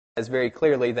says very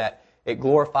clearly that it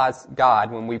glorifies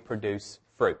God when we produce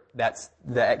fruit. That's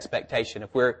the expectation.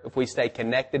 If we stay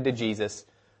connected to Jesus,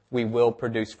 we will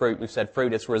produce fruit. We've said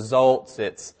fruit is results.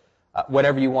 It's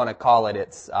whatever you want to call it.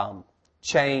 It's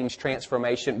change,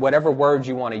 transformation, whatever words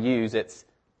you want to use. It's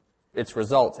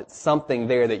results. It's something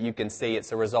there that you can see.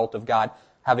 It's a result of God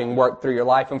having worked through your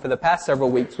life. And for the past several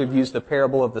weeks, we've used the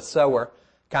parable of the sower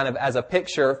kind of as a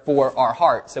picture for our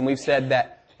hearts. And we've said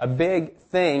that a big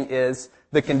thing is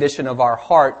the condition of our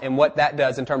heart and what that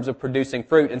does in terms of producing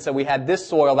fruit. And so we had this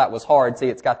soil that was hard. See,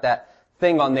 it's got that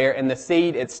thing on there. And the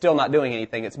seed, it's still not doing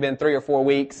anything. It's been 3 or 4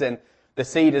 weeks and the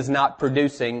seed is not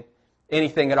producing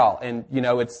anything at all. And,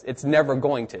 it's never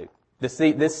going to. This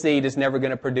seed is never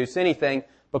going to produce anything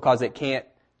because it can't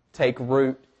take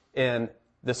root in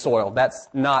the soil. That's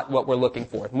not what we're looking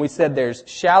for. And we said there's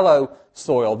shallow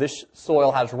soil. This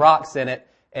soil has rocks in it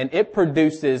and it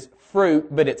produces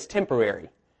fruit, but it's temporary.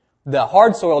 The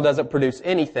hard soil doesn't produce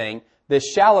anything.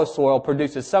 This shallow soil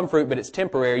produces some fruit, but it's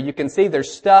temporary. You can see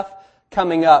there's stuff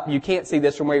coming up. You can't see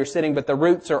this from where you're sitting, but the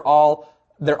roots they're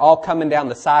all coming down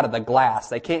the side of the glass.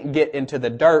 They can't get into the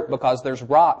dirt because there's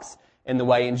rocks in the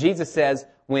way. And Jesus says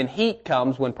when heat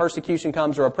comes, when persecution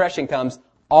comes or oppression comes,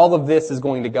 all of this is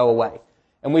going to go away.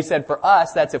 And we said for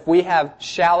us, that's if we have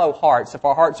shallow hearts, if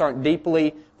our hearts aren't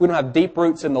we don't have deep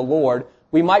roots in the Lord,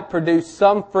 we might produce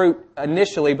some fruit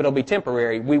initially, but it'll be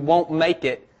temporary. We won't make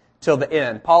it till the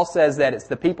end. Paul says that it's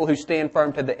the people who stand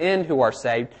firm to the end who are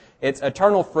saved. It's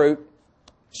eternal fruit.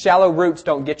 Shallow roots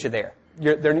don't get you there.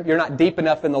 You're not deep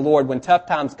enough in the Lord. When tough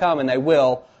times come, and they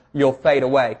will, you'll fade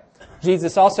away.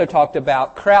 Jesus also talked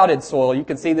about crowded soil. You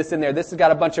can see this in there. This has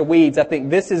got a bunch of weeds. I think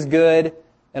this is good,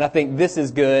 and I think this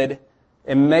is good,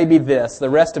 and maybe this. The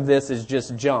rest of this is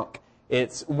just junk.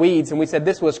 It's weeds. And we said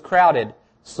this was crowded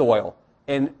soil.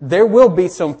 And there will be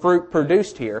some fruit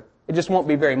produced here. It just won't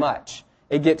be very much.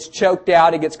 It gets choked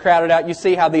out. It gets crowded out. You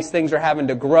see how these things are having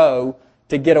to grow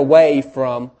to get away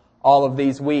from all of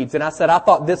these weeds. And I said, I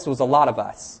thought this was a lot of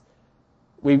us.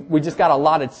 We just got a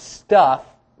lot of stuff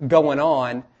going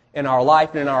on in our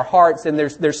life and in our hearts. And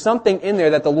there's something in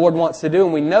there that the Lord wants to do.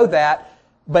 And we know that,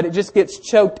 but it just gets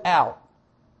choked out.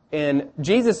 And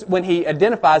Jesus, when He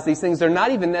identifies these things, they're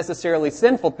not even necessarily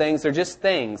sinful things. They're just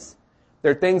things.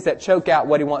 They're things that choke out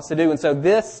what He wants to do. And so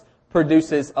this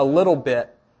produces a little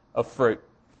bit of fruit.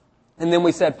 And then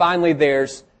we said finally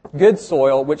there's good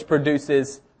soil which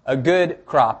produces a good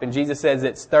crop. And Jesus says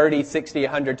it's 30, 60,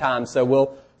 100 times. So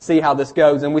we'll see how this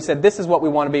goes. And we said this is what we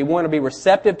want to be. We want to be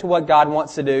receptive to what God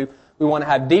wants to do. We want to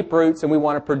have deep roots and we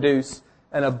want to produce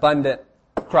an abundant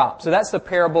crop. So that's the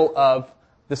parable of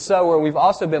the sower. We've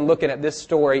also been looking at this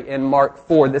story in Mark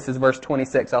 4. This is verse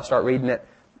 26. I'll start reading it.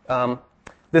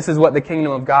 This is what the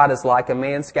kingdom of God is like. A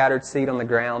man scattered seed on the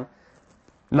ground.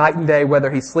 Night and day,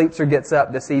 whether he sleeps or gets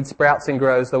up, the seed sprouts and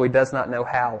grows, though he does not know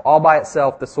how. All by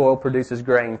itself, the soil produces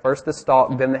grain. First the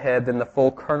stalk, then the head, then the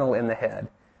full kernel in the head.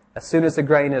 As soon as the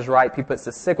grain is ripe, he puts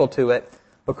a sickle to it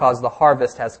because the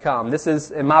harvest has come. This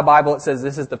is, in my Bible, it says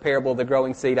this is the parable of the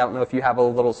growing seed. I don't know if you have a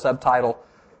little subtitle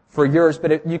for yours,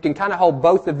 but you can kind of hold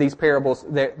both of these parables.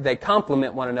 They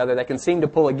complement one another. They can seem to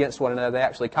pull against one another. They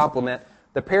actually complement.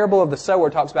 The parable of the sower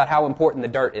talks about how important the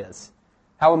dirt is.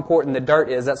 How important the dirt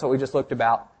is, that's what we just looked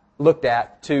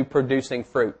at, to producing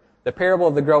fruit. The parable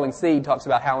of the growing seed talks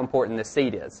about how important the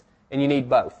seed is. And you need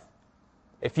both.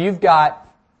 If you've got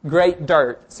great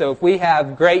dirt, so if we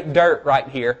have great dirt right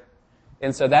here,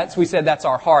 and so we said that's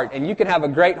our heart. And you can have a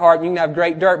great heart, and you can have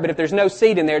great dirt, but if there's no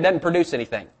seed in there, it doesn't produce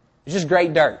anything. It's just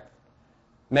great dirt.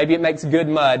 Maybe it makes good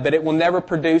mud, but it will never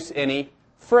produce any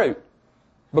fruit.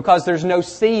 Because there's no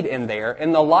seed in there,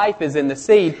 and the life is in the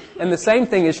seed. And the same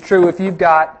thing is true if you've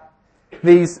got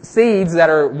these seeds that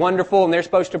are wonderful, and they're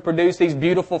supposed to produce these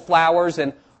beautiful flowers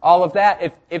and all of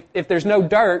that. If there's no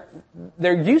dirt,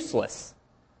 they're useless.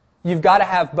 You've got to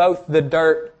have both the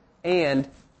dirt and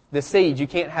the seed. You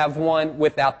can't have one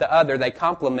without the other. They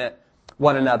complement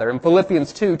one another. In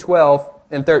Philippians 2:12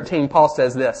 and 13, Paul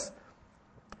says this,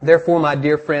 "Therefore, my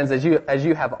dear friends, as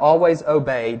you have always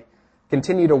obeyed,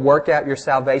 continue to work out your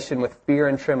salvation with fear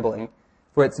and trembling,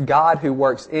 for it's God who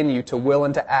works in you to will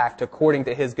and to act according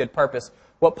to His good purpose."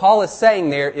 What Paul is saying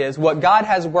there is what God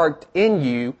has worked in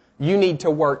you, you need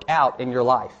to work out in your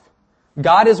life.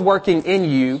 God is working in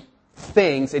you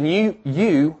things, and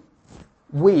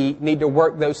we need to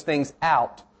work those things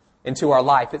out into our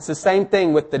life. It's the same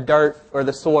thing with the dirt or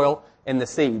the soil and the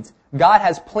seeds. God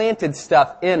has planted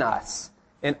stuff in us,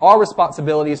 and our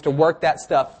responsibility is to work that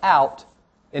stuff out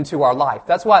into our life.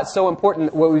 That's why it's so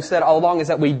important. What we've said all along is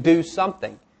that we do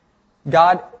something.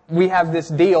 We have this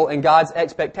deal, and God's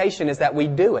expectation is that we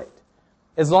do it.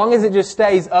 As long as it just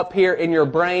stays up here in your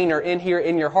brain or in here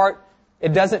in your heart,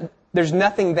 there's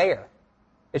nothing there.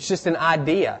 It's just an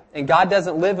idea. And God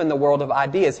doesn't live in the world of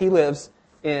ideas. He lives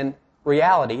in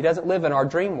reality. He doesn't live in our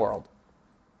dream world.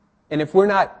 And if we're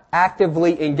not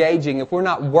actively engaging, if we're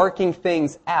not working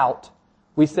things out,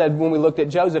 we said when we looked at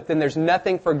Joseph, then there's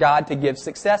nothing for God to give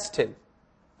success to.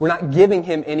 We're not giving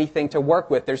him anything to work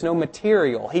with. There's no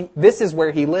material. This is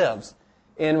where he lives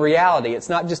in reality. It's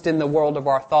not just in the world of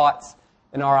our thoughts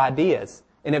and our ideas.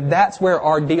 And if that's where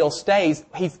our deal stays,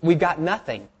 we've got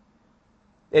nothing.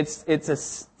 It's a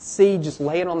seed just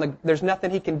laying on there's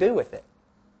nothing he can do with it.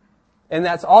 And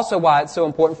that's also why it's so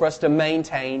important for us to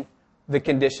maintain the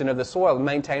condition of the soil,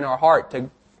 maintain our heart, to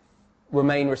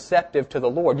remain receptive to the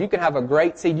Lord. You can have a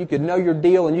great seed, you can know your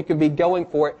deal, and you can be going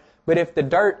for it, but if the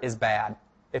dirt is bad,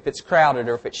 if it's crowded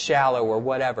or if it's shallow or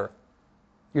whatever,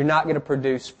 you're not going to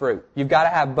produce fruit. You've got to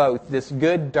have both this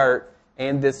good dirt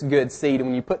and this good seed. And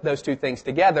when you put those two things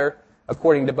together,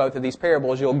 according to both of these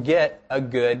parables, you'll get a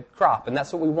good crop. And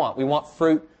that's what we want. We want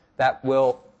fruit that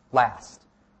will last.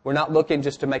 We're not looking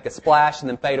just to make a splash and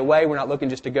then fade away. We're not looking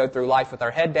just to go through life with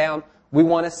our head down. We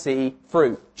want to see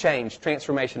fruit, change,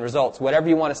 transformation, results, whatever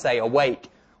you want to say, awake.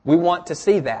 We want to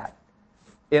see that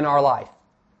in our life.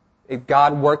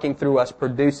 God working through us,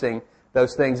 producing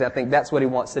those things. I think that's what He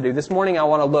wants to do. This morning I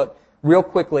want to look real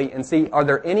quickly and see, are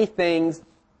there any things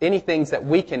that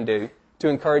we can do to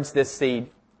encourage this seed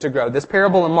to grow? This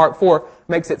parable in Mark 4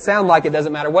 makes it sound like it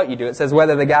doesn't matter what you do. It says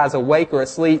whether the guy's awake or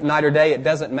asleep, night or day, it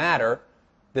doesn't matter.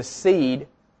 The seed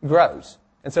grows.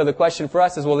 And so the question for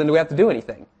us is, well, then do we have to do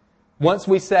anything? Once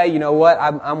we say, you know what,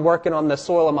 I'm working on the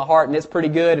soil of my heart and it's pretty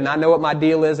good and I know what my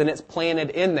deal is and it's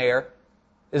planted in there,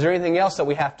 is there anything else that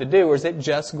we have to do, or is it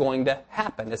just going to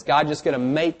happen? Is God just going to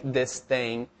make this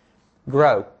thing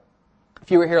grow?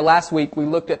 If you were here last week, we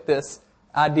looked at this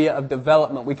idea of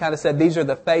development. We kind of said these are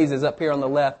the phases up here on the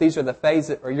left. These are the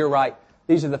phases, or you're right,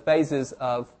 these are the phases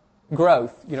of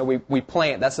growth. You know, we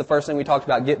plant. That's the first thing we talked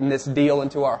about, getting this deal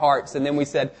into our hearts. And then we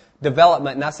said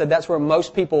development, and I said that's where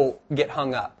most people get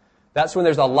hung up. That's when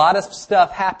there's a lot of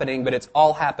stuff happening, but it's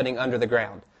all happening under the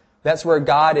ground. That's where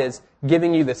God is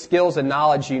giving you the skills and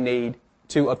knowledge you need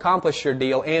to accomplish your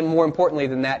deal, and more importantly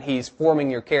than that, He's forming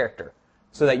your character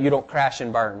so that you don't crash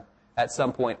and burn at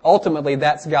some point. Ultimately,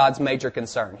 that's God's major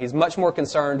concern. He's much more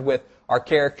concerned with our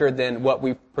character than what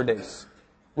we produce.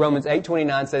 Romans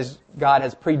 8:29 says God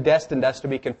has predestined us to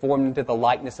be conformed into the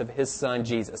likeness of His Son,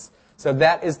 Jesus. So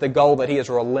that is the goal that He is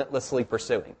relentlessly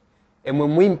pursuing. And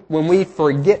when we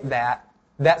forget that,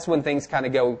 that's when things kind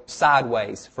of go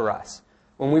sideways for us.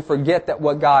 When we forget that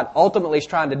what God ultimately is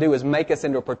trying to do is make us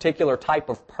into a particular type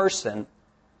of person,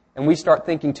 and we start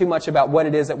thinking too much about what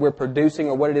it is that we're producing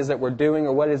or what it is that we're doing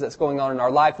or what it is that's going on in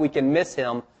our life, we can miss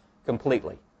Him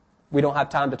completely. We don't have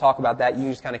time to talk about that. You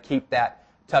just kind of keep that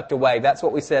tucked away. That's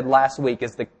what we said last week,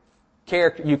 is the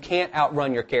character. You can't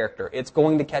outrun your character. It's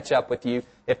going to catch up with you.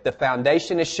 If the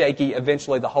foundation is shaky,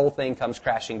 eventually the whole thing comes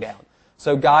crashing down.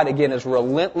 So God, again, is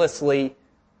relentlessly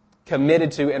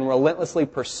committed to and relentlessly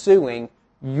pursuing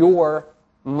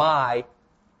my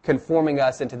conforming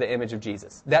us into the image of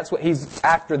Jesus. That's what He's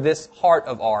after, this heart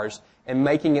of ours, and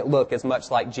making it look as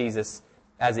much like Jesus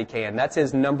as He can. That's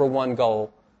His number one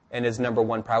goal and His number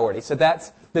one priority. So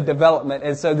that's the development.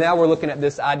 And so now we're looking at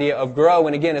this idea of grow.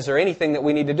 And again, is there anything that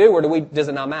we need to do, or does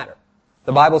it not matter?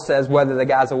 The Bible says whether the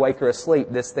guy's awake or asleep,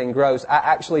 this thing grows. I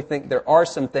actually think there are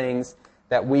some things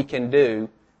that we can do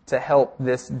to help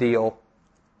this deal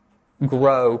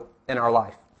grow in our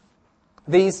life.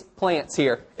 These plants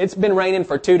here, it's been raining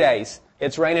for 2 days.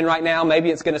 It's raining right now. Maybe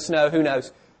it's going to snow. Who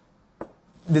knows?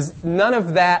 Does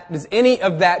any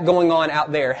of that going on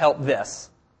out there help this?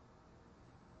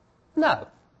 No.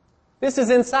 This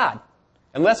is inside.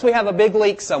 Unless we have a big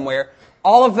leak somewhere,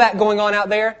 all of that going on out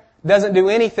there doesn't do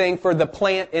anything for the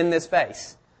plant in this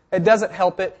vase. It doesn't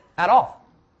help it at all.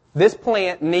 This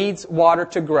plant needs water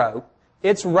to grow.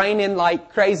 It's raining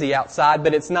like crazy outside,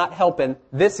 but it's not helping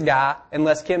this guy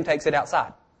unless Kim takes it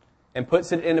outside and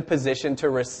puts it in a position to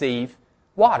receive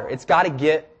water. It's got to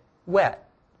get wet.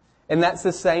 And that's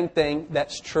the same thing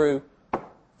that's true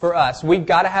for us. We've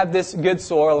got to have this good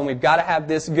soil and we've got to have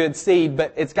this good seed,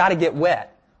 but it's got to get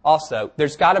wet also.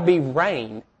 There's got to be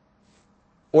rain,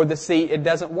 or the seed, it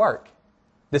doesn't work.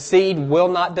 The seed will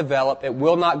not develop, it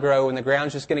will not grow, and the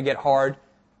ground's just going to get hard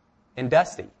and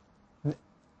dusty.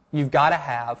 You've got to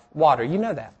have water. You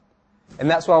know that. And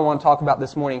that's what I want to talk about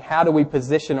this morning. How do we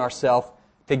position ourselves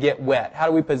to get wet? How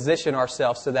do we position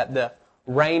ourselves so that the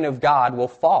rain of God will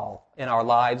fall in our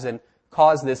lives and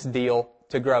cause this deal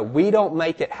to grow? We don't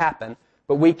make it happen,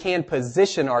 but we can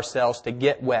position ourselves to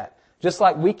get wet. Just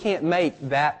like we can't make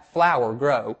that flower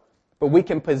grow, but we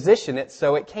can position it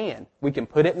so it can. We can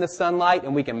put it in the sunlight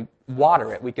and we can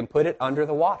water it. We can put it under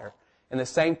the water. And the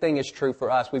same thing is true for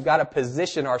us. We've got to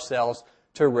position ourselves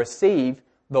to receive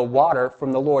the water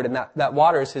from the Lord. And that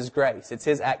water is His grace. It's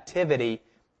His activity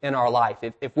in our life.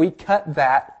 If we cut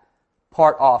that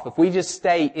part off, if we just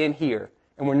stay in here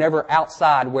and we're never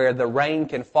outside where the rain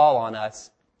can fall on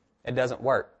us, it doesn't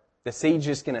work. The seed's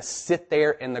just going to sit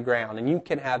there in the ground. And you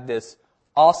can have this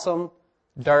awesome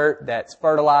dirt that's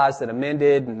fertilized and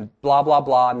amended and blah, blah,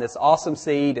 blah, and this awesome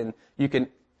seed, and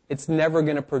it's never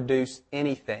going to produce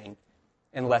anything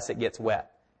unless it gets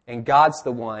wet. And God's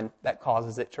the one that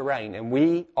causes it to rain.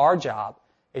 And our job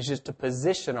is just to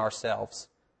position ourselves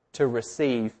to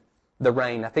receive the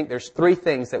rain. I think there's 3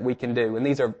 things that we can do, and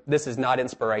this is not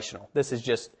inspirational. This is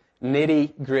just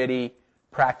nitty-gritty,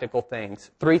 practical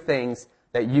things. 3 things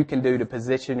that you can do to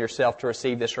position yourself to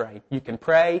receive this rain. You can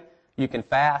pray, you can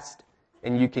fast,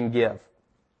 and you can give.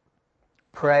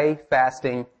 Pray,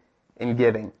 fasting, and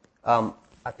giving.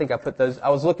 I think I put those. I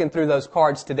was looking through those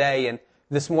cards today and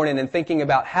this morning and thinking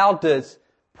about how does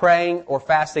praying or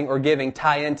fasting or giving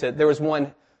tie into. There was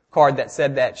one card that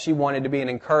said that she wanted to be an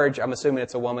encourager. I'm assuming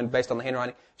it's a woman based on the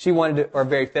handwriting. Or a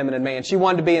very feminine man. She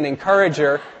wanted to be an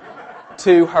encourager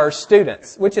to her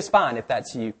students, which is fine if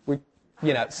that's you.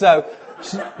 So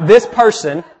this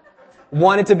person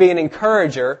wanted to be an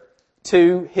encourager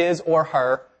to his or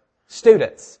her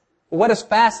students. What does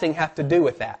fasting have to do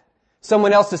with that?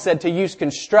 Someone else has said to use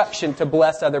construction to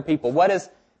bless other people. What does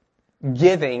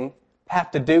giving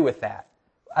have to do with that?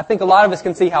 I think a lot of us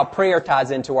can see how prayer ties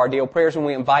into our deal. Prayer is when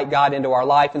we invite God into our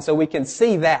life, and so we can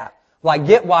see that. Well, I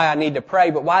get why I need to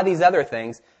pray, but why these other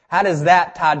things? How does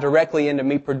that tie directly into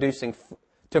me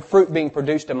to fruit being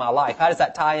produced in my life? How does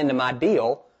that tie into my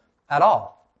deal at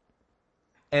all?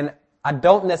 And I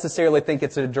don't necessarily think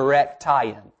it's a direct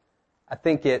tie-in. I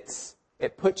think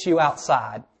it puts you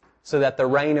outside so that the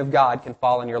rain of God can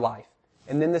fall in your life.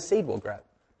 And then the seed will grow.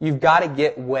 You've got to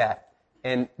get wet.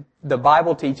 And the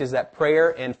Bible teaches that prayer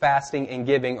and fasting and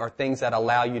giving are things that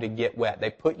allow you to get wet.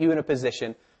 They put you in a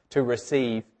position to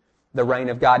receive the rain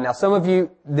of God. Now, some of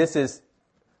you,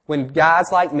 when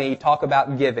guys like me talk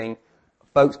about giving,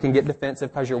 folks can get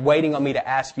defensive because you're waiting on me to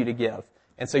ask you to give.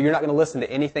 And so you're not going to listen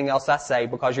to anything else I say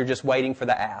because you're just waiting for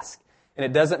the ask. And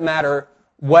it doesn't matter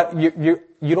what you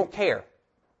don't care.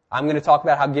 I'm going to talk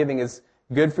about how giving is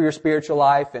good for your spiritual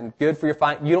life and good for your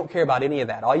you don't care about any of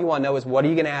that. All you want to know is what are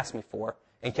you going to ask me for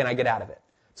and can I get out of it?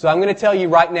 So I'm going to tell you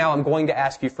right now I'm going to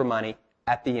ask you for money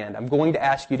at the end. I'm going to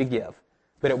ask you to give,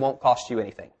 but it won't cost you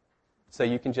anything. So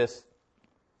you can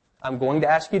I'm going to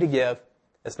ask you to give.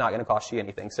 It's not going to cost you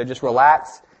anything. So just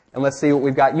relax and let's see what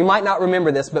we've got. You might not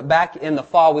remember this, but back in the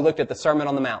fall we looked at the Sermon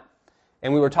on the Mount.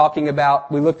 And we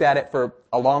looked at it for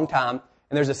a long time.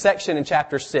 And there's a section in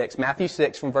chapter 6, Matthew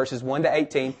 6, from verses 1 to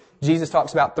 18. Jesus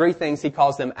talks about 3 things. He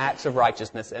calls them acts of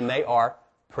righteousness. And they are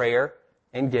prayer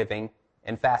and giving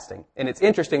and fasting. And it's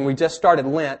interesting. We just started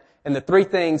Lent. And the 3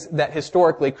 things that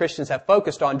historically Christians have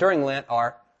focused on during Lent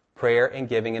are prayer and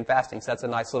giving and fasting. So that's a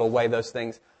nice little way those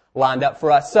things lined up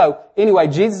for us. So anyway,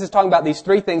 Jesus is talking about these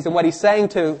 3 things. And what He's saying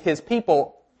to His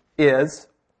people is,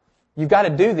 you've got to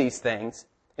do these things.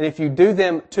 And if you do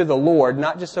them to the Lord,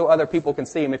 not just so other people can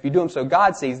see Him, if you do them so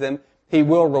God sees them, He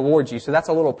will reward you. So that's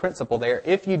a little principle there.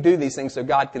 If you do these things so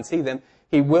God can see them,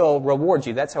 He will reward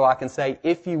you. That's how I can say,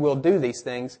 if you will do these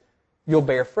things, you'll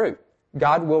bear fruit.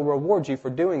 God will reward you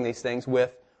for doing these things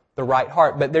with the right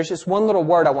heart. But there's just one little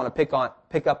word I want to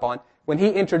pick up on. When He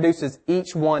introduces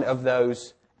each one of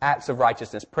those acts of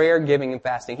righteousness, prayer, giving, and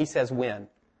fasting, He says when.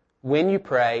 When you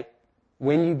pray,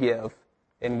 when you give,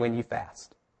 and when you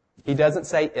fast. He doesn't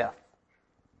say if.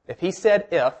 If He said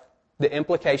if, the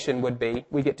implication would be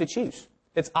we get to choose.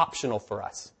 It's optional for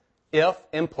us. If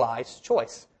implies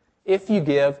choice. If you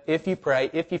give, if you pray,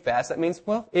 if you fast, that means,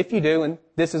 well, if you do, and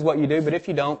this is what you do, but if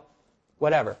you don't,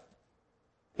 whatever.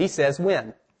 He says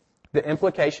when. The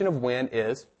implication of when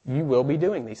is you will be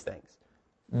doing these things.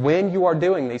 When you are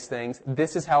doing these things,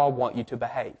 this is how I want you to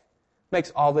behave.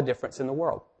 Makes all the difference in the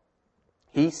world.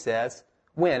 He says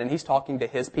when, and He's talking to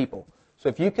His people. So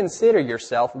if you consider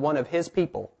yourself one of His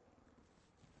people,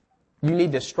 you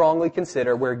need to strongly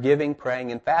consider where giving,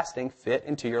 praying, and fasting fit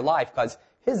into your life, because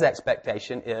His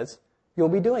expectation is you'll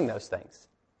be doing those things.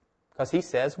 Because He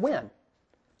says when,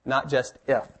 not just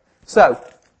if. So,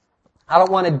 I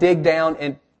don't want to dig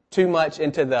down too much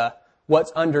into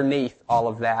what's underneath all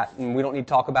of that, and we don't need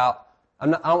to talk about, I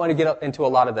don't want to get up into a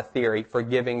lot of the theory for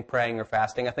giving, praying, or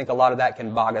fasting. I think a lot of that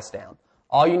can bog us down.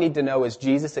 All you need to know is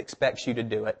Jesus expects you to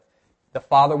do it. The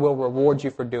Father will reward you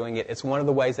for doing it. It's one of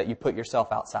the ways that you put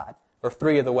yourself outside. or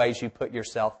 3 of the ways you put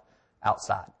yourself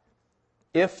outside.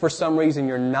 If for some reason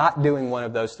you're not doing one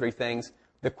of those 3 things,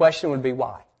 the question would be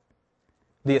why?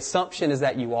 The assumption is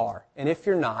that you are. And if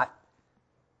you're not,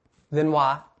 then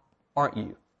why aren't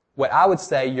you? What I would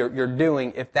say you're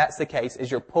doing, if that's the case,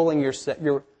 is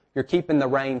you're keeping the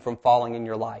rain from falling in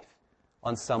your life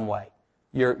on some way.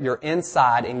 You're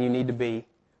inside and you need to be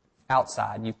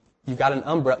outside. You've got an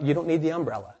umbrella. You don't need the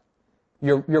umbrella.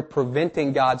 You're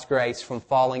preventing God's grace from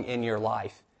falling in your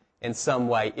life in some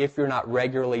way if you're not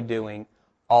regularly doing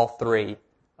all 3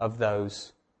 of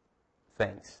those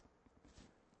things.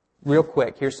 Real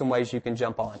quick, here's some ways you can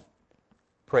jump on.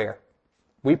 Prayer.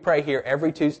 We pray here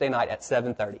every Tuesday night at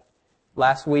 7:30.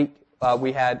 Last week,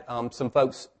 we had some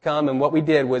folks come, and what we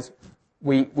did was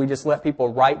we just let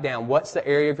people write down what's the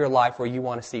area of your life where you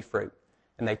want to see fruit.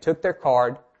 And they took their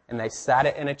card, and they sat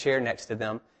it in a chair next to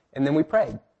them, and then we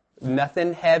prayed.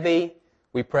 Nothing heavy.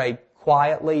 We prayed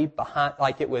quietly, behind,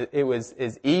 like it was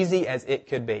as easy as it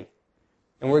could be.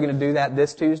 And we're going to do that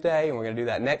this Tuesday, and we're going to do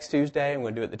that next Tuesday, and we're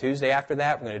going to do it the Tuesday after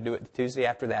that, we're going to do it the Tuesday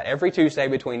after that. Every Tuesday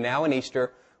between now and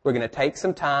Easter, we're going to take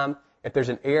some time. If there's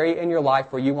an area in your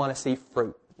life where you want to see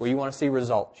fruit, where you want to see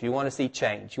results, you want to see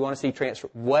change, you want to see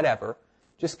transfer, whatever,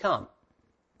 just come.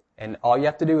 And all you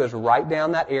have to do is write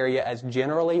down that area as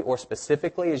generally or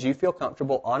specifically as you feel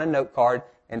comfortable on a note card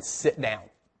and sit down.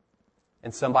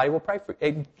 And somebody will pray for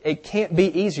you. It can't be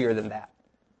easier than that.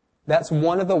 That's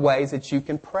one of the ways that you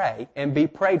can pray and be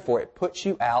prayed for. It puts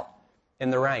you out in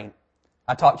the rain.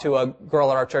 I talked to a girl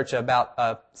at our church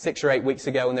about 6 or 8 weeks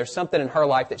ago, and there's something in her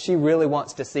life that she really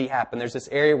wants to see happen. There's this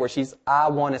area where I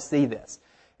want to see this.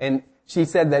 And she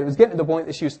said that it was getting to the point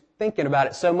that she was thinking about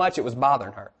it so much it was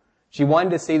bothering her. She wanted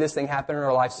to see this thing happen in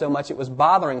her life so much it was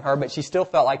bothering her, but she still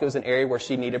felt like it was an area where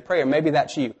she needed prayer. Maybe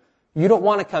that's you. You don't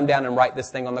want to come down and write this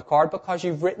thing on the card because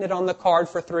you've written it on the card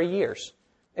for 3 years.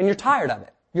 And you're tired of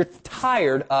it. You're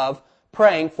tired of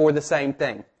praying for the same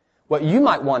thing. What you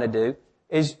might want to do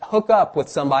is hook up with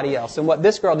somebody else. And what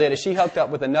this girl did is she hooked up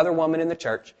with another woman in the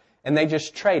church, and they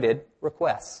just traded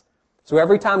requests. So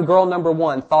every time girl number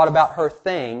 1 thought about her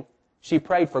thing, she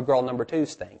prayed for girl number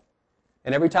 2's thing.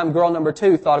 And every time girl number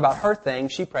 2 thought about her thing,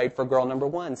 she prayed for girl number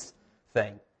 1's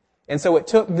thing. And so it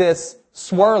took this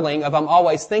swirling of I'm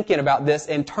always thinking about this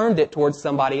and turned it towards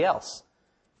somebody else.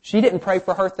 She didn't pray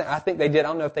for her thing. I think they did. I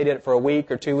don't know if they did it for a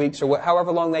week or 2 weeks or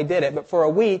however long they did it, but for a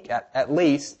week at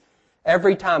least,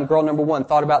 every time girl number 1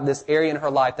 thought about this area in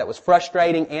her life that was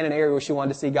frustrating and an area where she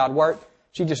wanted to see God work,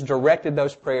 she just directed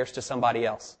those prayers to somebody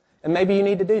else. And maybe you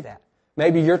need to do that.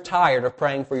 Maybe you're tired of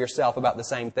praying for yourself about the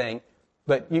same thing,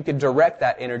 but you could direct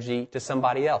that energy to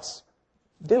somebody else.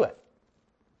 Do it.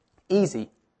 Easy.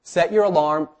 Set your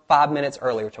alarm 5 minutes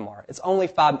earlier tomorrow. It's only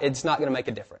 5. It's not going to make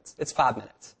a difference. It's 5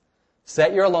 minutes.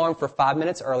 Set your alarm for 5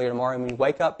 minutes earlier tomorrow, and when you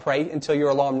wake up, pray until your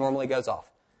alarm normally goes off.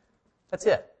 That's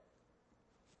it.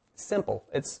 Simple.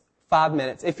 It's 5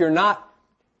 minutes. If you're not,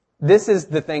 this is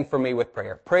the thing for me with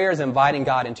prayer. Prayer is inviting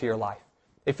God into your life.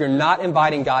 If you're not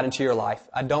inviting God into your life,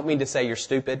 I don't mean to say you're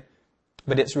stupid,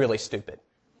 but it's really stupid.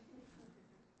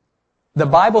 The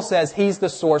Bible says He's the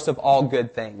source of all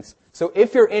good things. So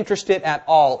if you're interested at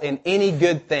all in any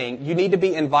good thing, you need to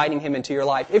be inviting Him into your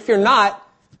life. If you're not,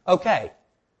 okay.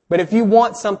 But if you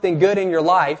want something good in your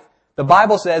life, the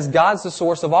Bible says God's the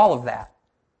source of all of that.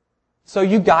 So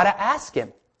you gotta ask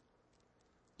Him.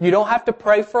 You don't have to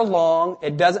pray for long.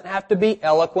 It doesn't have to be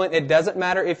eloquent. It doesn't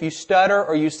matter if you stutter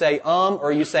or you say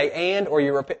or you say and or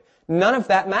you repeat. None of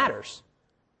that matters.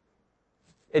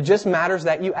 It just matters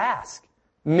that you ask.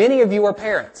 Many of you are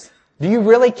parents. Do you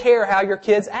really care how your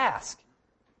kids ask?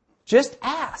 Just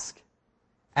ask.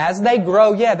 As they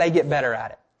grow, they get better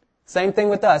at it. Same thing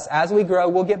with us. As we grow,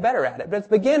 we'll get better at it. But at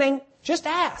the beginning, just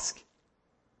ask.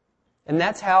 And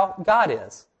that's how God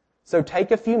is. So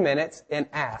take a few minutes and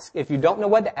ask. If you don't know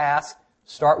what to ask,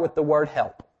 start with the word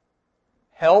help.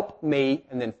 Help me,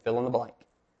 and then fill in the blank.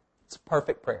 It's a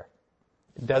perfect prayer.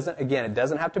 It doesn't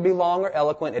have to be long or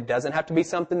eloquent. It doesn't have to be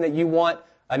something that you want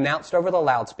announced over the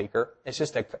loudspeaker. It's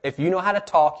just if you know how to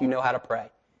talk, you know how to pray.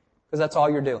 Because that's all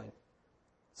you're doing.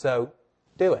 So,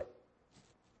 do it.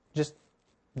 Just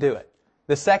do it.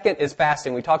 The second is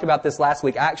fasting. We talked about this last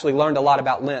week. I actually learned a lot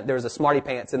about Lent. There was a smarty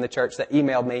pants in the church that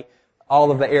emailed me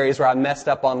all of the areas where I messed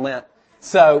up on Lent.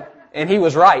 So, and he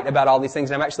was right about all these things,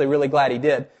 and I'm actually really glad he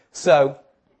did. So,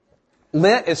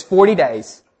 Lent is 40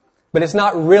 days, but it's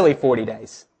not really 40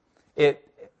 days.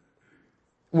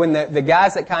 When the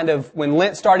guys that when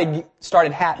Lent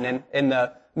started happening in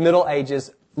the Middle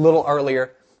Ages, a little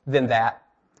earlier than that,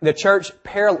 the church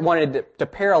wanted to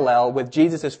parallel with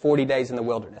Jesus' 40 days in the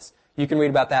wilderness. You can read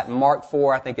about that in Mark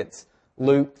 4, I think it's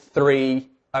Luke 3,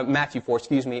 Matthew 4,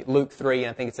 Luke 3, and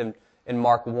I think it's in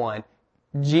Mark 1.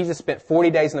 Jesus spent 40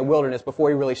 days in the wilderness before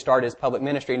he really started his public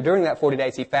ministry. And during that 40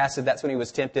 days, he fasted. That's when he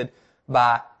was tempted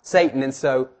by Satan. And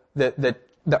so the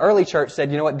early church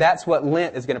said, you know what, that's what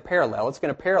Lent is going to parallel. It's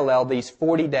going to parallel these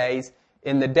 40 days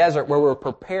in the desert where we're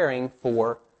preparing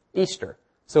for Easter.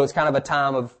 So it's kind of a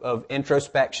time of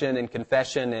introspection and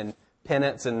confession and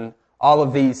penance and all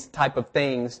of these type of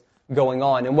things going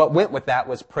on. And what went with that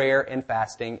was prayer and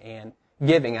fasting and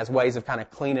giving as ways of kind of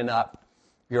cleaning up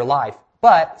your life.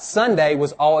 But Sunday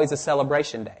was always a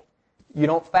celebration day. You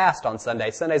don't fast on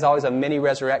Sunday. Sunday's always a mini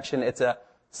resurrection. It's a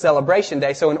celebration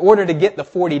day. So in order to get the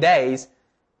 40 days,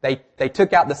 they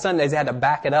took out the Sundays. They had to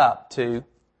back it up to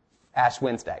Ash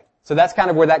Wednesday. So that's kind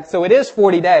of where so it is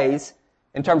 40 days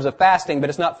in terms of fasting, but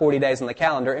it's not 40 days on the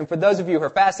calendar. And for those of you who are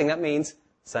fasting, that means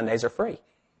Sundays are free.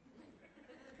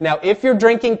 Now, if you're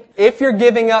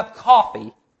giving up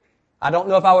coffee, I don't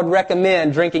know if I would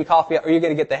recommend drinking coffee or you're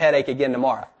going to get the headache again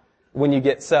tomorrow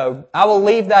so I will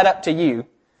leave that up to you,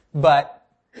 but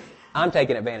I'm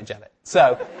taking advantage of it.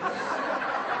 So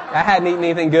I hadn't eaten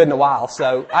anything good in a while,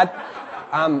 so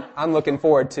I'm looking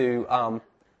forward to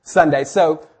Sunday.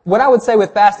 So what I would say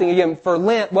with fasting, again, for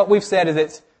Lent, what we've said is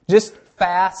it's just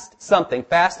fast something.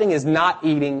 Fasting is not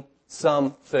eating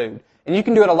some food. And you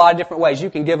can do it a lot of different ways. You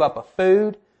can give up a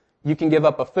food. You can give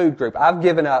up a food group. I've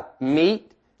given up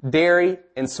meat, dairy,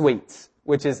 and sweets,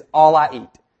 which is all I eat.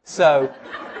 So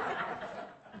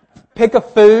pick a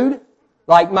food.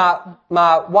 Like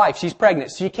my wife, she's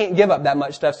pregnant, so she can't give up that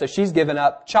much stuff, so she's given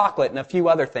up chocolate and a few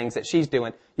other things that she's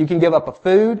doing. You can give up a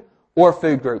food or a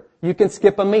food group. You can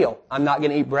skip a meal. I'm not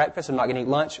going to eat breakfast. I'm not going to eat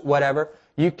lunch, whatever.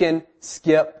 You can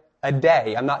skip a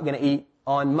day. I'm not going to eat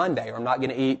on Monday, or I'm not going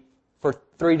to eat for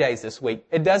 3 days this week.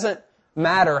 It doesn't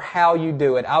matter how you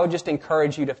do it. I would just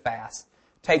encourage you to fast.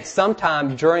 Take some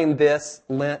time during this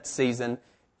Lent season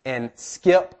and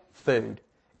skip food.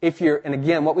 And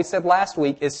again, what we said last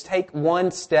week is take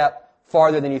one step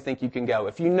farther than you think you can go.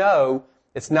 If you know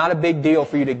it's not a big deal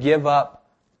for you to give up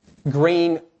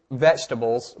green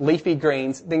vegetables, leafy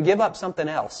greens, then give up something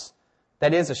else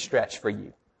that is a stretch for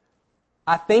you.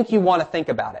 I think you want to think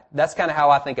about it. That's kind of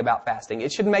how I think about fasting.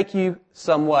 It should make you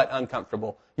somewhat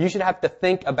uncomfortable. You should have to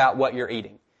think about what you're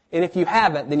eating. And if you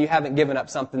haven't, then you haven't given up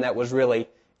something that was really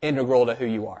integral to who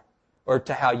you are or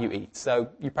to how you eat. So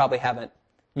you probably hadn't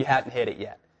hit it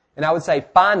yet. And I would say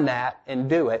find that and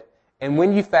do it. And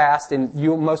when you fast, and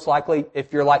you most likely,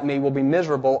 if you're like me, will be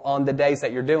miserable on the days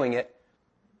that you're doing it,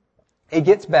 it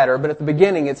gets better. But at the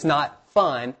beginning, it's not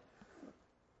fun.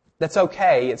 That's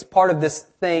okay. It's part of this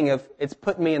thing of it's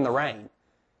putting me in the rain.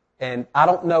 And I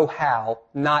don't know how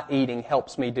not eating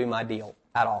helps me do my deal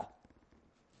at all.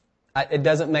 It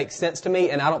doesn't make sense to me,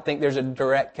 and I don't think there's a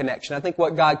direct connection. I think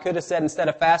what God could have said instead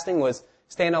of fasting was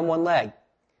stand on one leg.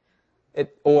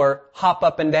 Or hop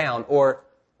up and down, or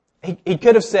he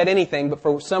could have said anything, but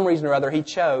for some reason or other, he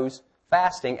chose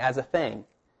fasting as a thing.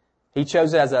 He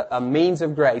chose it as a means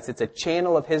of grace. It's a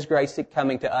channel of his grace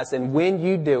coming to us, and when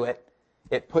you do it,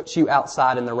 it puts you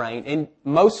outside in the rain. And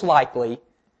most likely,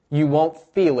 you won't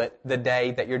feel it the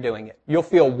day that you're doing it. You'll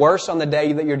feel worse on the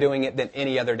day that you're doing it than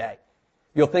any other day.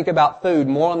 You'll think about food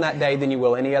more on that day than you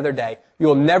will any other day.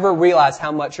 You'll never realize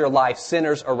how much your life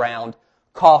centers around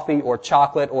coffee or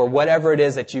chocolate or whatever it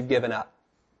is that you've given up.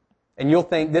 And you'll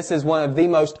think this is one of the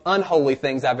most unholy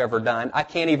things I've ever done. I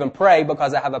can't even pray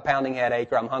because I have a pounding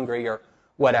headache or I'm hungry or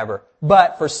whatever.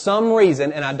 But for some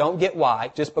reason, and I don't get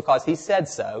why, just because he said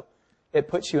so, it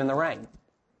puts you in the rain.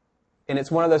 And it's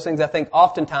one of those things I think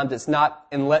oftentimes it's not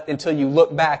until you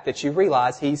look back that you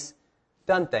realize he's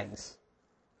done things.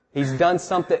 He's done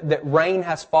something, that rain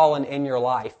has fallen in your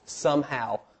life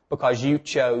somehow because you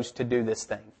chose to do this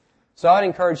thing. So I'd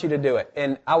encourage you to do it.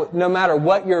 And no matter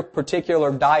what your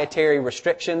particular dietary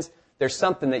restrictions, there's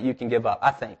something that you can give up,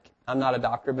 I think. I'm not a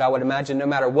doctor, but I would imagine no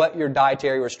matter what your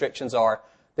dietary restrictions are,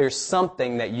 there's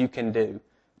something that you can do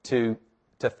to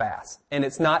fast. And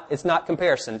it's not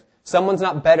comparison. Someone's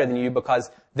not better than you because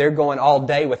they're going all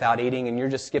day without eating and you're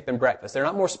just skipping breakfast. They're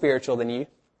not more spiritual than you.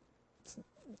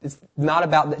 It's not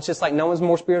about, it's just like no one's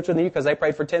more spiritual than you because they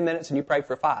prayed for 10 minutes and you prayed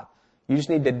for 5. You just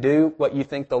need to do what you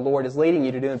think the Lord is leading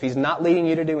you to do. And if He's not leading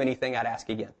you to do anything, I'd ask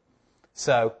again.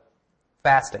 So,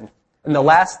 fasting. And the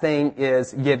last thing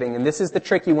is giving. And this is the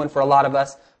tricky one for a lot of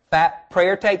us.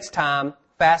 Prayer takes time.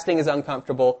 Fasting is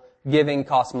uncomfortable. Giving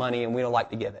costs money, and we don't like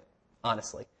to give it,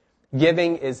 honestly.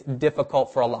 Giving is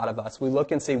difficult for a lot of us. We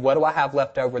look and see, what do I have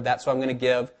left over? That's what I'm going to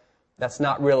give. That's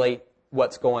not really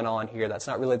what's going on here. That's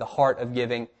not really the heart of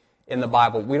giving in the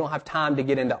Bible. We don't have time to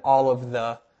get into all of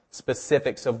the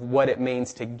specifics of what it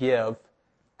means to give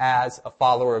as a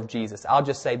follower of Jesus. I'll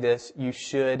just say this, you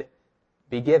should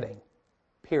be giving,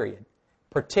 period.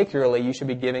 Particularly, you should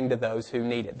be giving to those who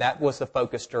need it. That was the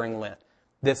focus during Lent.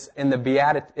 In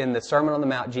the Sermon on the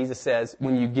Mount, Jesus says,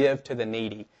 when you give to the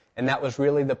needy. And that was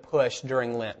really the push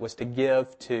during Lent, was to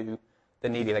give to the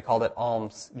needy. They called it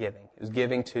alms giving. It was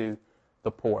giving to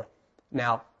the poor.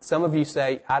 Now, some of you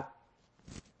say,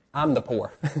 I'm the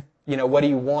poor. What do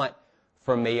you want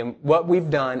from me? And what we've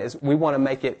done is we want to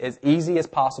make it as easy as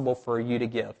possible for you to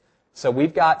give. So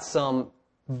we've got some,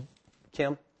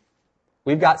 Kim?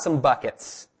 We've got some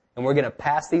buckets, and we're going to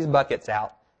pass these buckets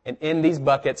out. And in these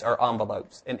buckets are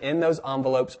envelopes. And in those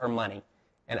envelopes are money.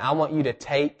 And I want you to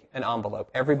take an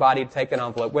envelope. Everybody to take an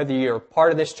envelope. Whether you're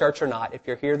part of this church or not, if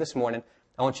you're here this morning,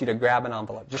 I want you to grab an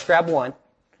envelope. Just grab one,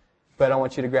 but I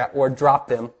want you to grab, or drop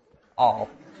them all.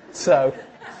 So,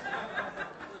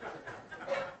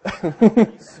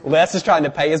 Les is trying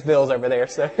to pay his bills over there.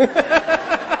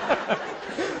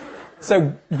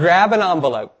 So grab an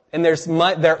envelope. And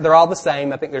they're all the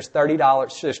same. I think there's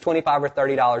 $30. There's $25 or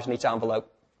 $30 in each envelope.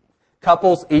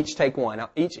 Couples each take one. Now,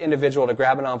 each individual to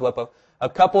grab an envelope. A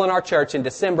couple in our church in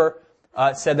December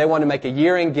said they wanted to make a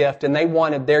year-end gift, and they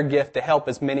wanted their gift to help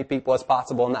as many people as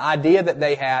possible. And the idea that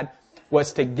they had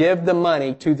was to give the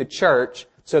money to the church,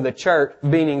 so the church,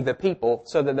 meaning the people,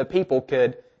 so that the people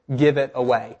could give it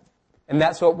away. And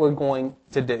that's what we're going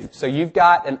to do. So you've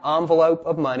got an envelope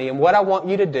of money, and what I want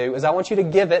you to do is I want you to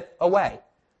give it away.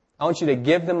 I want you to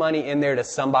give the money in there to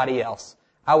somebody else.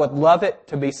 I would love it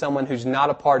to be someone who's not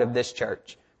a part of this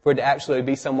church, for it to actually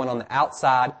be someone on the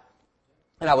outside.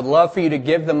 And I would love for you to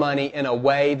give the money in a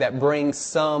way that brings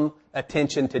some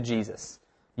attention to Jesus.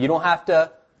 You don't have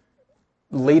to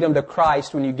lead them to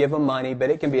Christ when you give them money, but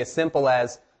it can be as simple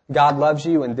as God loves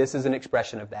you and this is an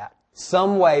expression of that.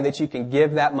 Some way that you can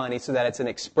give that money so that it's an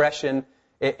expression,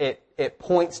 it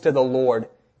points to the Lord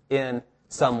in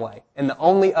some way. And the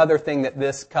only other thing that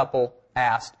this couple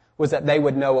asked was that they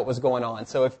would know what was going on.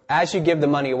 So as you give the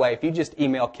money away, if you just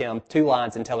email Kim 2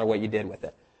 lines and tell her what you did with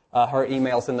it. Her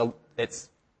email's it's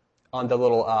on the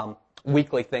little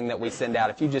weekly thing that we send out.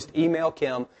 If you just email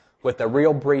Kim with a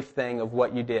real brief thing of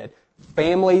what you did.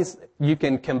 Families, you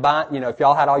can combine, if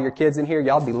y'all had all your kids in here,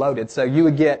 y'all be loaded. So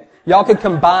y'all could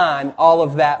combine all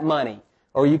of that money.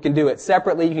 Or you can do it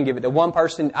separately. You can give it to one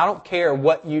person. I don't care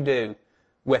what you do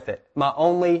with it. My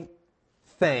only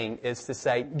thing is to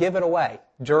say, give it away.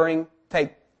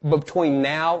 Between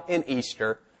now and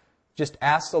Easter, just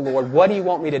ask the Lord, what do you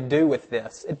want me to do with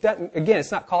this?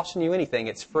 It's not costing you anything.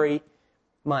 It's free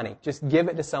money. Just give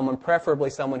it to someone, preferably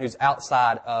someone who's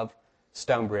outside of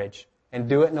Stonebridge, and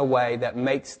do it in a way that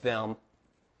makes them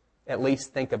at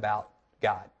least think about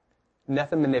God.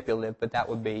 Nothing manipulative, but that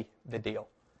would be the deal.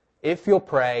 If you'll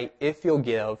pray, if you'll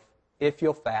give, if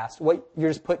you'll fast, you're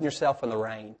just putting yourself in the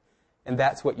rain, and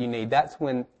that's what you need. That's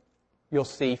when you'll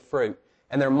see fruit.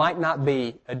 And there might not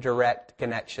be a direct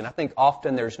connection. I think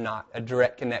often there's not a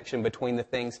direct connection between the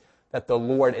things that the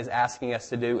Lord is asking us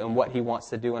to do and what He wants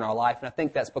to do in our life. And I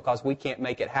think that's because we can't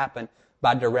make it happen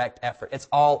by direct effort.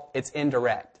 It's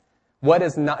indirect. What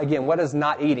does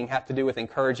not eating have to do with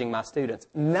encouraging my students?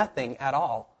 Nothing at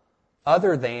all,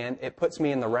 other than it puts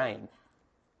me in the rain.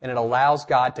 And it allows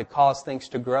God to cause things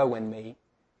to grow in me.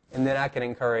 And then I can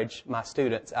encourage my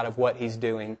students out of what He's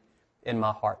doing in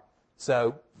my heart.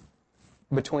 So,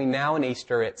 between now and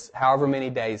Easter, it's however many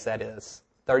days that is,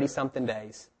 30-something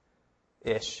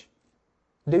days-ish.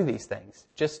 Do these things.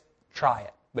 Just try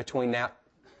it. Between now,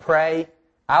 pray.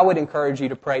 I would encourage you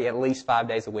to pray at least 5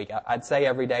 days a week. I'd say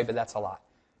every day, but that's a lot.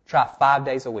 Try 5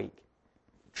 days a week.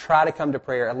 Try to come to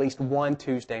prayer at least one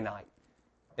Tuesday night.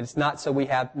 It's not so we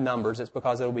have numbers. It's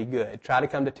because it'll be good. Try to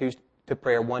come to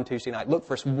prayer one Tuesday night. Look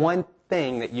for one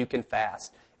thing that you can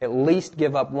fast. At least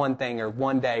give up one thing or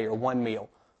one day or one meal.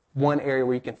 One area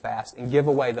where you can fast, and give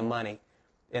away the money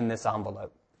in this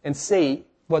envelope. And see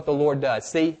what the Lord does.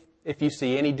 See if you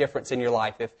see any difference in your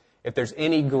life, if there's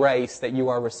any grace that you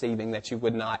are receiving that you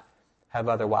would not have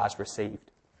otherwise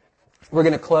received. We're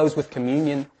going to close with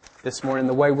communion this morning.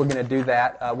 The way we're going to do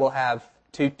that, we'll have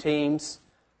 2 teams.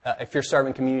 If you're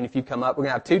serving communion, if you come up, we're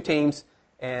going to have 2 teams,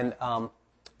 and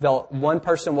one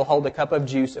person will hold a cup of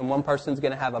juice, and one person's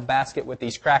going to have a basket with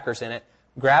these crackers in it.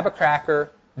 Grab a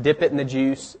cracker, dip it in the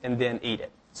juice, and then eat it.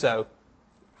 So,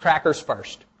 crackers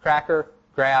first. Cracker,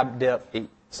 grab, dip, eat.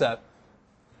 So,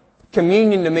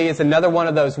 communion to me is another one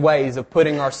of those ways of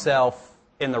putting ourselves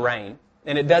in the rain.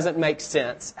 And it doesn't make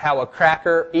sense how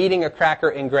eating a cracker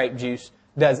in grape juice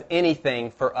does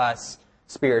anything for us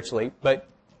spiritually, but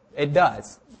it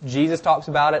does. Jesus talks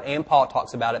about it and Paul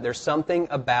talks about it. There's something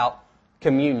about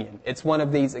communion. It's one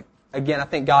of these again, I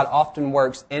think God often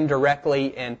works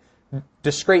indirectly and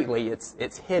discreetly.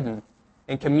 It's hidden.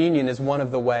 And communion is one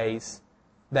of the ways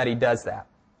that He does that.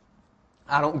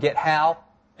 I don't get how,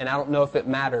 and I don't know if it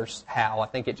matters how. I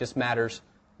think it just matters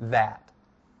that.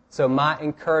 So my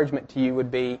encouragement to you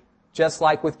would be, just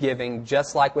like with giving,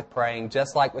 just like with praying,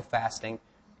 just like with fasting,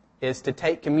 is to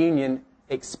take communion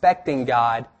expecting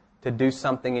God to do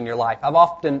something in your life. I've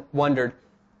often wondered,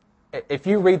 if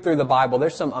you read through the Bible,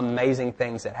 there's some amazing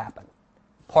things that happen.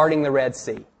 Parting the Red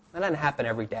Sea. That doesn't happen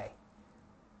every day.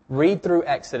 Read through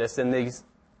Exodus and these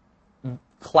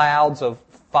clouds of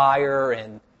fire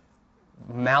and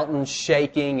mountains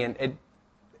shaking and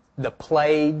the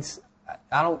plagues.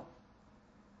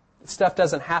 Stuff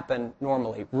doesn't happen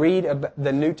normally. Read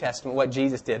the New Testament, what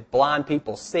Jesus did. Blind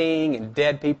people seeing and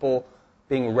dead people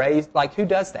being raised. Like, who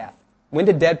does that? When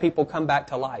did dead people come back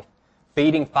to life?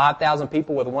 Feeding 5,000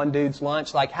 people with one dude's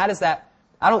lunch? Like, how does that?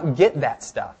 I don't get that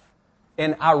stuff.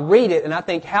 And I read it and I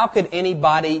think, how could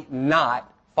anybody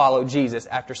not follow Jesus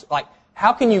after, like,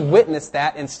 how can you witness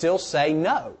that and still say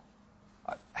no?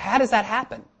 How does that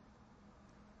happen?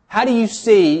 How do you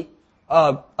see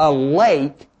a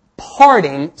lake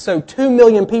parting so 2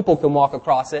 million people can walk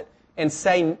across it and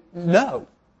say no?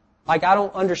 Like, I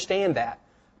don't understand that.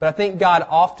 But I think God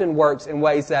often works in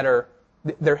ways that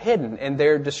they're hidden and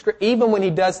they're even when He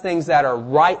does things that are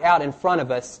right out in front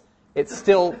of us,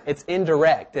 it's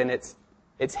indirect and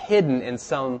it's hidden in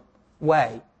some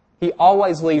way. He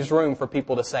always leaves room for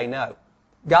people to say no.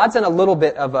 God's in a little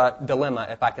bit of a dilemma,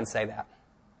 if I can say that.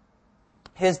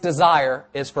 His desire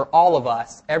is for all of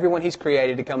us, everyone He's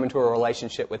created, to come into a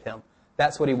relationship with Him.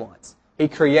 That's what He wants. He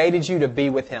created you to be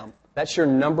with Him. That's your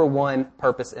number one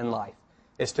purpose in life,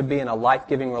 is to be in a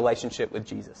life-giving relationship with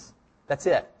Jesus. That's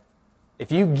it.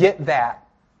 If you get that,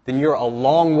 then you're a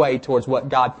long way towards what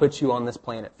God puts you on this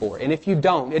planet for. And if you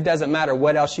don't, it doesn't matter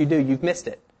what else you do, you've missed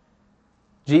it.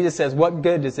 Jesus says, what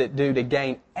good does it do to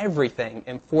gain everything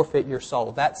and forfeit your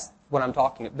soul? That's what I'm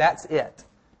talking about. That's it.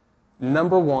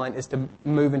 Number one is to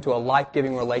move into a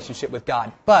life-giving relationship with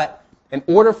God. But in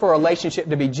order for a relationship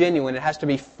to be genuine, it has to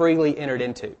be freely entered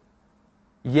into.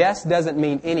 Yes doesn't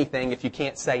mean anything if you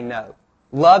can't say no.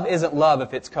 Love isn't love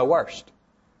if it's coerced.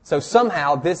 So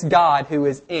somehow this God, who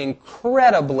is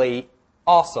incredibly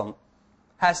awesome,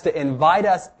 has to invite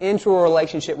us into a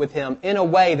relationship with Him in a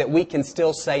way that we can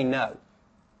still say no.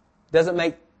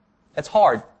 It's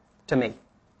hard to me.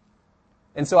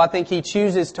 And so I think He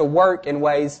chooses to work in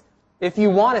ways, if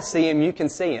you want to see Him, you can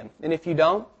see Him. And if you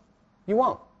don't, you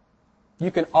won't.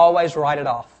 You can always write it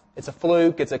off. It's a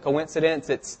fluke, it's a coincidence,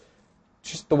 it's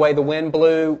just the way the wind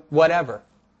blew, whatever.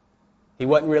 He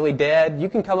wasn't really dead. You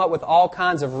can come up with all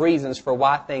kinds of reasons for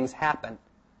why things happen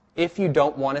if you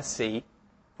don't want to see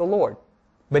the Lord.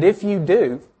 But if you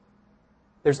do,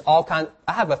 there's all kinds.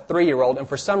 I have a 3-year-old, and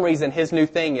for some reason his new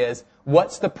thing is,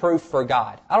 what's the proof for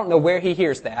God? I don't know where he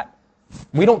hears that.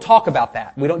 We don't talk about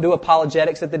that. We don't do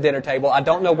apologetics at the dinner table. I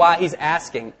don't know why he's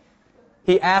asking.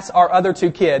 He asks our other 2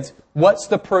 kids, what's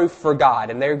the proof for God?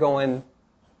 And they're going,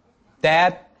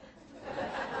 Dad?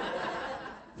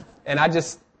 And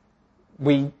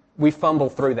we fumble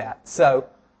through that. So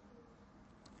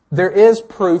there is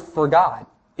proof for God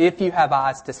if you have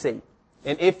eyes to see.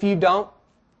 And if you don't,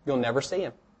 you'll never see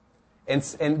Him.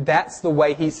 And that's the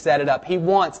way He set it up. He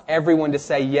wants everyone to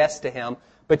say yes to Him,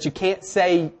 but you can't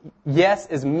say yes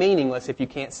is meaningless if you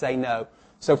can't say no.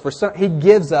 So He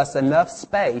gives us enough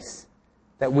space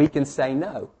that we can say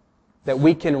no, that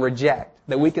we can reject,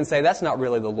 that we can say that's not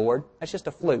really the Lord. That's just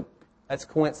a fluke. That's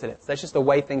coincidence. That's just the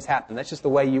way things happen. That's just the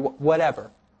way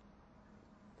whatever.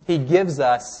 He gives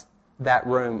us that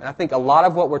room. And I think a lot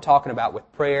of what we're talking about with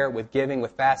prayer, with giving,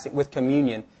 with fasting, with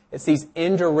communion, it's these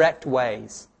indirect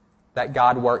ways that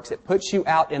God works. It puts you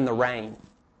out in the rain.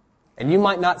 And you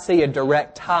might not see a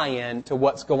direct tie-in to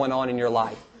what's going on in your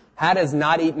life. How does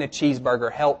not eating a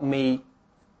cheeseburger help me?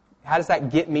 How does that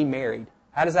get me married?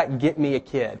 How does that get me a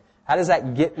kid? How does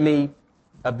that get me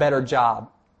a better job?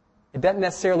 It doesn't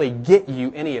necessarily get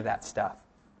you any of that stuff.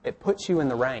 It puts you in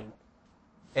the rain.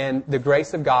 And the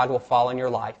grace of God will fall in your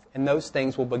life, and those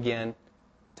things will begin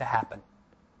to happen.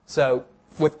 So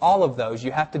with all of those,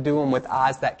 you have to do them with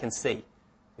eyes that can see.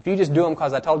 If you just do them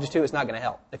because I told you to, it's not going to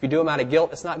help. If you do them out of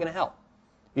guilt, it's not going to help.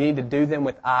 You need to do them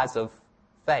with eyes of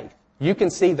faith. You can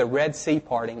see the Red Sea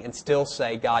parting and still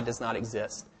say God does not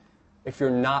exist if you're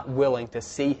not willing to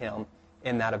see Him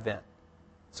in that event.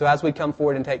 So as we come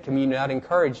forward and take communion, I'd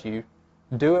encourage you,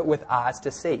 do it with eyes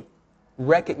to see.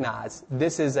 Recognize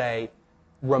this is a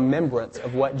remembrance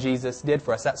of what Jesus did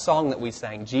for us. That song that we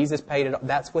sang, Jesus paid it all.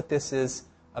 That's what this is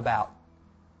about.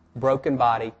 Broken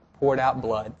body, poured out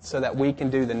blood, so that we can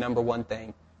do the number one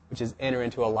thing, which is enter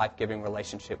into a life-giving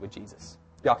relationship with Jesus.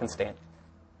 Y'all can stand.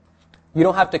 You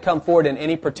don't have to come forward in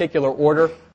any particular order.